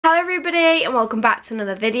Hello everybody and welcome back to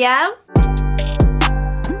another video.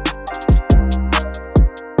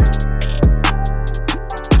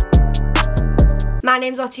 My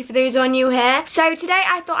name's Lottie for those who are new here. So today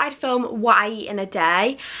I thought I'd film what I eat in a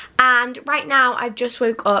day, and right now I've just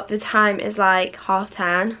woke up. The time is like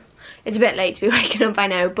 10:30. It's a bit late to be waking up, I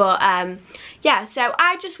know, but yeah, so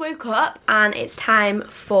I just woke up and it's time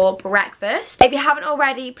for breakfast. If you haven't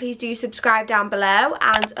already, please do subscribe down below,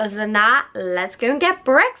 and other than that, let's go and get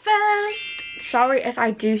breakfast. Sorry if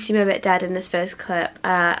I do seem a bit dead in this first clip.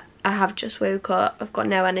 I have just woke up, I've got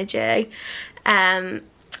no energy, and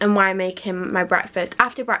while I'm making my breakfast,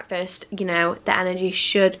 after breakfast, you know, the energy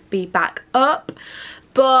should be back up.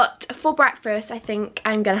 But for breakfast, I think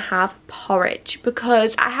I'm gonna have porridge,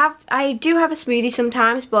 because I do have a smoothie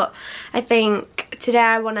sometimes, but I think today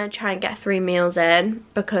I want to try and get 3 meals in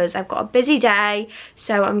because I've got a busy day,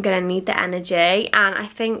 so I'm gonna need the energy, and I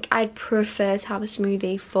think I'd prefer to have a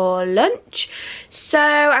smoothie for lunch. So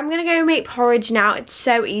I'm gonna go make porridge now. It's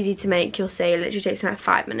so easy to make, you'll see. It literally takes me like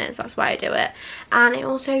 5 minutes, that's why I do it, and it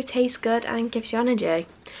also tastes good and gives you energy.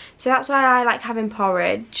 So that's why I like having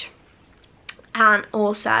porridge. And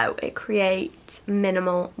also it creates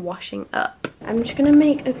minimal washing up. I'm just gonna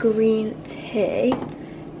make a green tea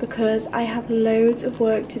because I have loads of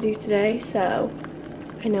work to do today, so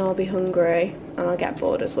I know I'll be hungry and I'll get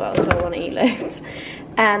bored as well, so I want to eat loads.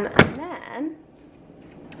 And then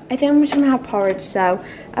I think I'm just gonna have porridge. So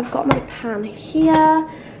I've got my pan here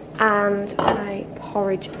and my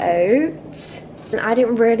porridge oats. And I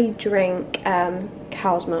didn't really drink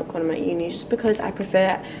cow's milk when I'm at uni, just because I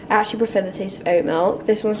actually prefer the taste of oat milk.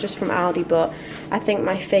 This one's just from Aldi, but I think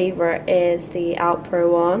my favourite is the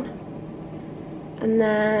Alpro one. And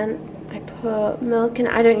then I put milk in.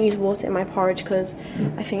 I don't use water in my porridge because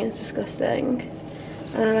I think it's disgusting.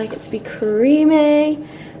 And I like it to be creamy,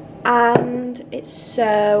 and it's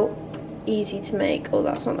so easy to make. Oh,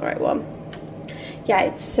 that's not the right one. Yeah,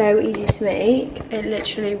 it's so easy to make. It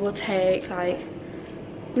literally will take like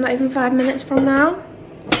not even 5 minutes from now.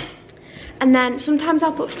 And then sometimes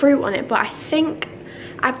I'll put fruit on it, but I think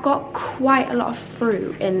I've got quite a lot of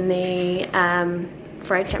fruit in the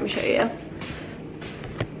fridge. Let me show you.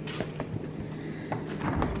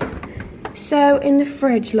 So in the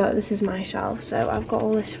fridge, look, this is my shelf. So I've got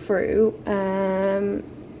all this fruit. I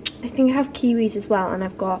think I have kiwis as well, and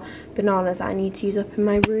I've got bananas that I need to use up in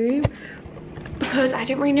my room, because I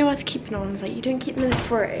don't really know how to keep bananas. Like, you don't keep them in the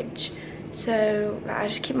fridge, so like, I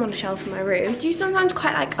just keep them on the shelf in my room. I do sometimes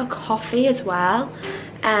quite like a coffee as well,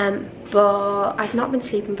 but I've not been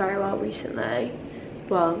sleeping very well recently.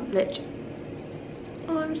 Well, literally.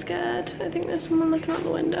 Oh, I'm scared. I think there's someone looking out the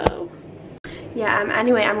window. Yeah,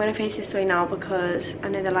 anyway, I'm gonna face this way now because I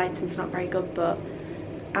know the lighting's not very good, but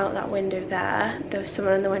out that window there was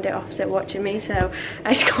someone in the window opposite watching me, so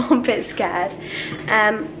I just got a bit scared.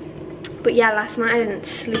 But yeah, last night I didn't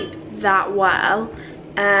sleep that well,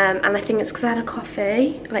 and I think it's because I had a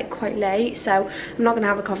coffee like quite late, so I'm not gonna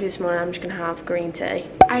have a coffee this morning. I'm just gonna have green tea.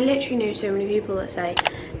 I literally know so many people that say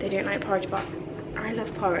they don't like porridge, but I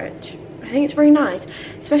love porridge. I think it's very nice,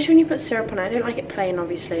 especially when you put syrup on it. I don't like it plain,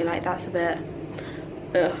 obviously, like that's a bit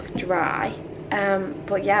dry,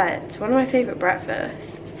 but yeah, it's one of my favourite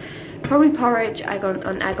breakfasts. Probably porridge, egg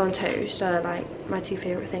on toast are like my 2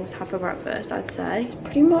 favourite things to have for breakfast, I'd say. It's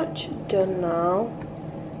pretty much done now.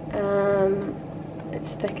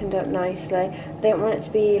 It's thickened up nicely. I don't want it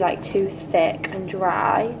to be like too thick and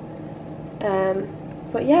dry.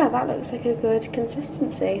 But yeah, that looks like a good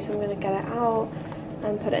consistency, so I'm going to get it out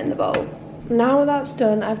and put it in the bowl. Now that's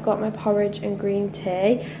done, I've got my porridge and green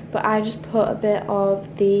tea, but I just put a bit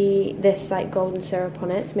of this like golden syrup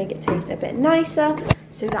on it to make it taste a bit nicer,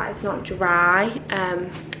 so that it's not dry,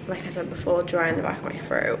 like I said before, dry in the back of my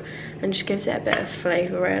throat, and just gives it a bit of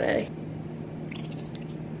flavour really.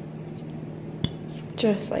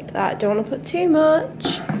 Just like that, don't want to put too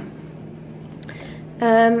much.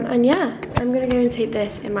 And yeah, I'm gonna go and take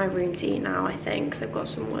this in my room to eat now, I think, because I've got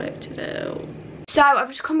some work to do. So I've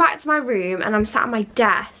just come back to my room and I'm sat at my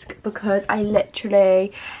desk because I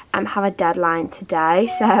literally have a deadline today,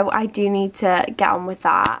 so I do need to get on with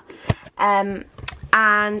that. And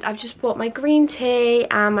I've just bought my green tea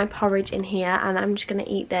and my porridge in here, and I'm just going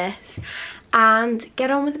to eat this and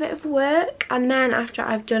get on with a bit of work, and then after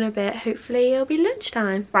I've done a bit, hopefully it'll be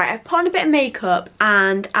lunchtime. Right, I've put on a bit of makeup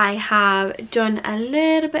and I have done a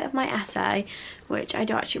little bit of my essay, which I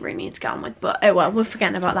do actually really need to get on with, but oh well, we're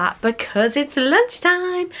forgetting about that because it's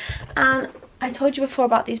lunchtime. And I told you before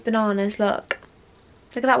about these bananas. Look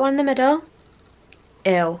at that one in the middle.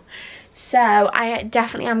 Ew. So I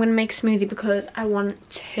definitely am going to make a smoothie because I want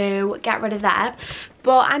to get rid of that.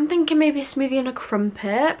 But I'm thinking maybe a smoothie and a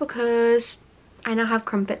crumpet because I now have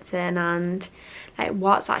crumpets in, and like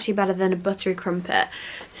what's actually better than a buttery crumpet?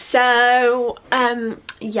 So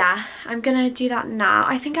yeah, I'm gonna do that now.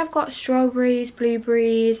 I think I've got strawberries,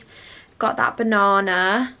 blueberries, got that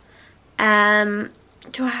banana.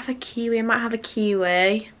 Do I have a kiwi? I might have a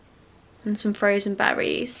kiwi and some frozen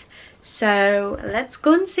berries. So let's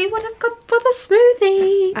go and see what I've got for the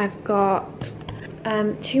smoothie. I've got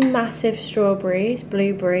 2 massive strawberries,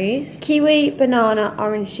 blueberries, kiwi, banana,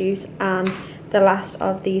 orange juice, and the last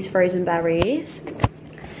of these frozen berries.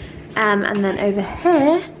 And then over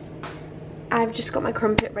here I've just got my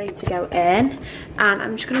crumpet ready to go in, and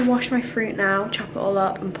I'm just going to wash my fruit now, chop it all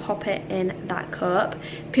up and pop it in that cup.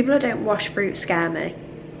 People that don't wash fruit scare me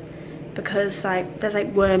because like there's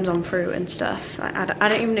like worms on fruit and stuff. I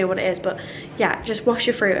don't even know what it is, but yeah, just wash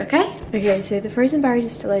your fruit, okay? Okay, so the frozen berries are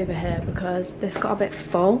still over here because this got a bit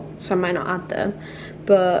full, so I might not add them,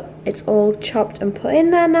 but it's all chopped and put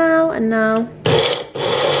in there now. And now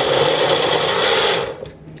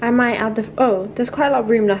I might add the, oh, there's quite a lot of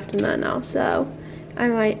room left in there now, so I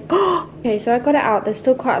might, okay, so I got it out, there's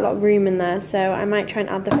still quite a lot of room in there, so I might try and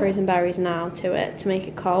add the frozen berries now to it to make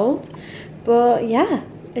it cold. But yeah,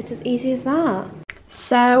 it's as easy as that.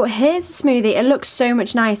 So here's the smoothie. It looks so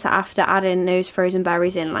much nicer after adding those frozen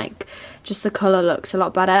berries in, like just the colour looks a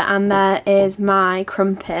lot better. And there is my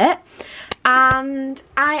crumpet. And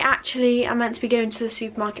I actually am meant to be going to the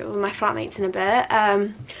supermarket with my flatmates in a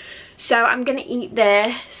bit. So I'm going to eat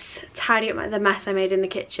this, tidy up the mess I made in the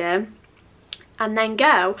kitchen, and then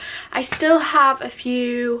go. I still have a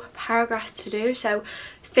few paragraphs to do, so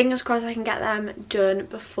fingers crossed I can get them done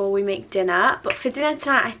before we make dinner. But for dinner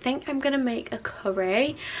tonight, I think I'm going to make a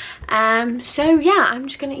curry. So yeah, I'm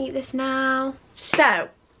just going to eat this now. So,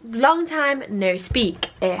 long time no speak.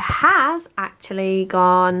 It has actually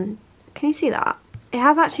gone, can you see that? It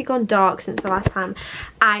has actually gone dark since the last time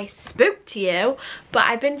I spoke to you, but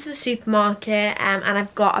I've been to the supermarket and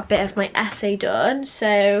I've got a bit of my essay done,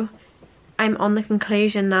 so I'm on the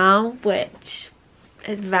conclusion now, which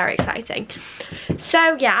is very exciting.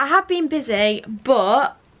 So yeah, I have been busy,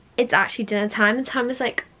 but it's actually dinner time. The time is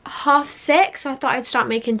like 6:30, so I thought I'd start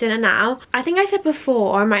making dinner now. I think I said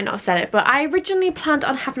before, or I might not have said it, but I originally planned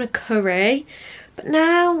on having a curry, but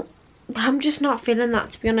now I'm just not feeling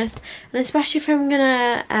that, to be honest. And especially if I'm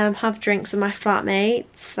gonna have drinks with my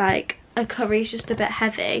flatmates, like a curry's just a bit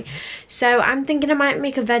heavy. So I'm thinking I might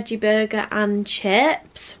make a veggie burger and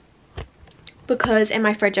chips, because in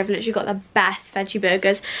my fridge I've literally got the best veggie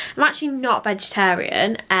burgers. I'm actually not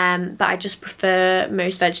vegetarian, but I just prefer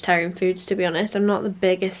most vegetarian foods, to be honest. I'm not the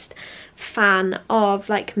biggest fan of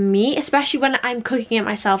like meat, especially when I'm cooking it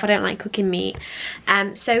myself. I don't like cooking meat.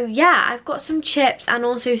 So yeah, I've got some chips and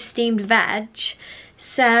also steamed veg,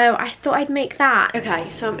 so I thought I'd make that. Okay,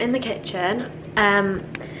 so I'm in the kitchen, and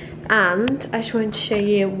I just wanted to show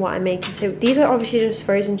you what I'm making. So these are obviously just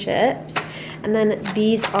frozen chips, and then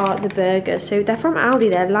these are the burgers. So they're from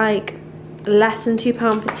Aldi. They're like less than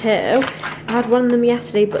 £2 for 2. I had one of them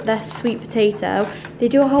yesterday, but they're sweet potato. They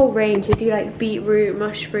do a whole range. They do like beetroot,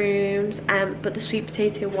 mushrooms, but the sweet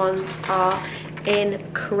potato ones are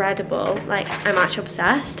incredible. Like, I'm actually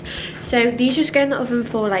obsessed. So these just go in the oven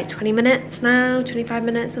for like 20 minutes now, 25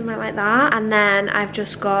 minutes, something like that. And then I've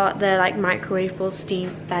just got the like microwavable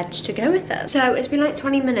steamed veg to go with it. So it's been like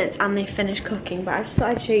 20 minutes and they finished cooking, but I just thought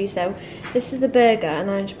I'd show you. So this is the burger, and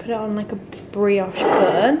I just put it on like a brioche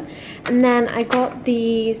bun. And then I got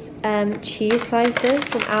these cheese slices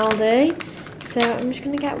from Aldi. So I'm just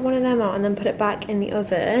going to get one of them out and then put it back in the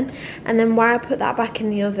oven. And then while I put that back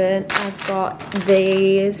in the oven, I've got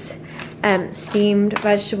these steamed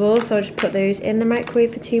vegetables. So I'll just put those in the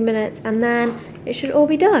microwave for 2 minutes and then it should all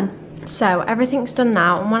be done. So everything's done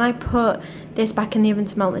now, and when I put this back in the oven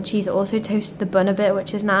to melt the cheese, it also toasted the bun a bit,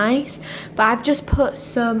 which is nice. But I've just put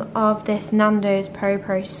some of this Nando's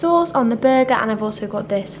peri-peri sauce on the burger, and I've also got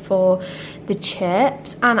this for the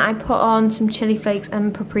chips. And I put on some chili flakes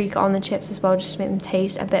and paprika on the chips as well, just to make them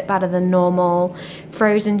taste a bit better than normal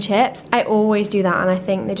frozen chips. I always do that, and I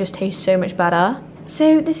think they just taste so much better.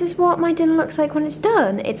 So this is what my dinner looks like when it's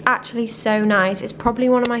done. It's actually so nice. It's probably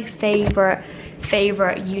one of my favorite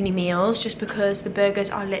uni meals, just because the burgers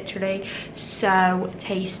are literally so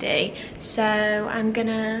tasty. So I'm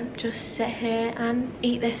gonna just sit here and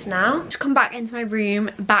eat this now. Just come back into my room,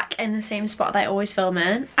 back in the same spot that I always film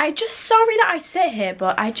in. Sorry that I sit here,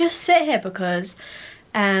 but I just sit here because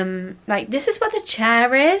like this is where the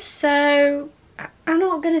chair is, so I'm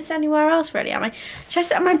not gonna sit anywhere else really, am I? Should I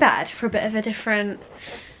sit on my bed for a bit of a different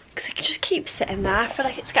because I can just keep sitting there. I feel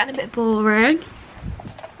like it's getting a bit boring.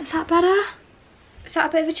 Is that better? Is that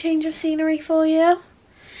a bit of a change of scenery for you?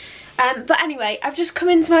 But anyway, I've just come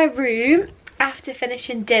into my room after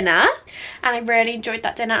finishing dinner, and I really enjoyed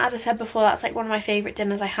that dinner. As I said before, that's like one of my favourite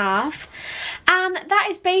dinners I have. And that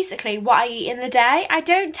is basically what I eat in the day. I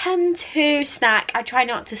don't tend to snack. I try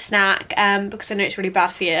not to snack because I know it's really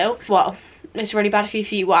bad for you. Well, it's really bad for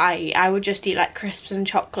you what I eat. I would just eat like crisps and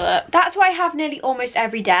chocolate. That's what I have nearly almost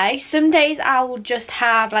every day. Some days I will just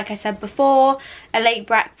have, like I said before, a late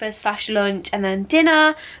breakfast / lunch and then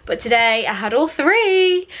dinner. But today I had all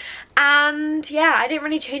three. And yeah, I didn't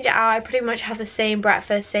really change it out. I pretty much have the same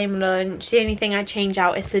breakfast, same lunch. The only thing I change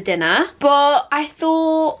out is the dinner. But I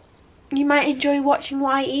thought you might enjoy watching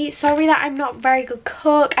what I eat. Sorry that I'm not a very good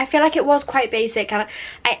cook. I feel like it was quite basic, and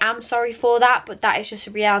I am sorry for that, but that is just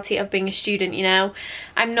a reality of being a student, you know.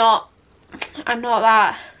 I'm not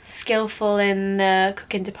that skillful in the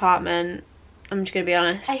cooking department. I'm just gonna be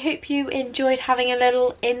honest. I hope you enjoyed having a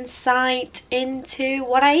little insight into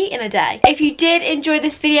what I eat in a day. If you did enjoy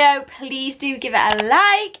this video, please do give it a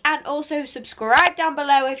like, and also subscribe down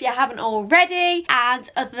below if you haven't already. And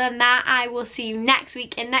other than that, I will see you next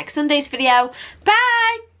week in next Sunday's video.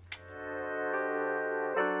 Bye!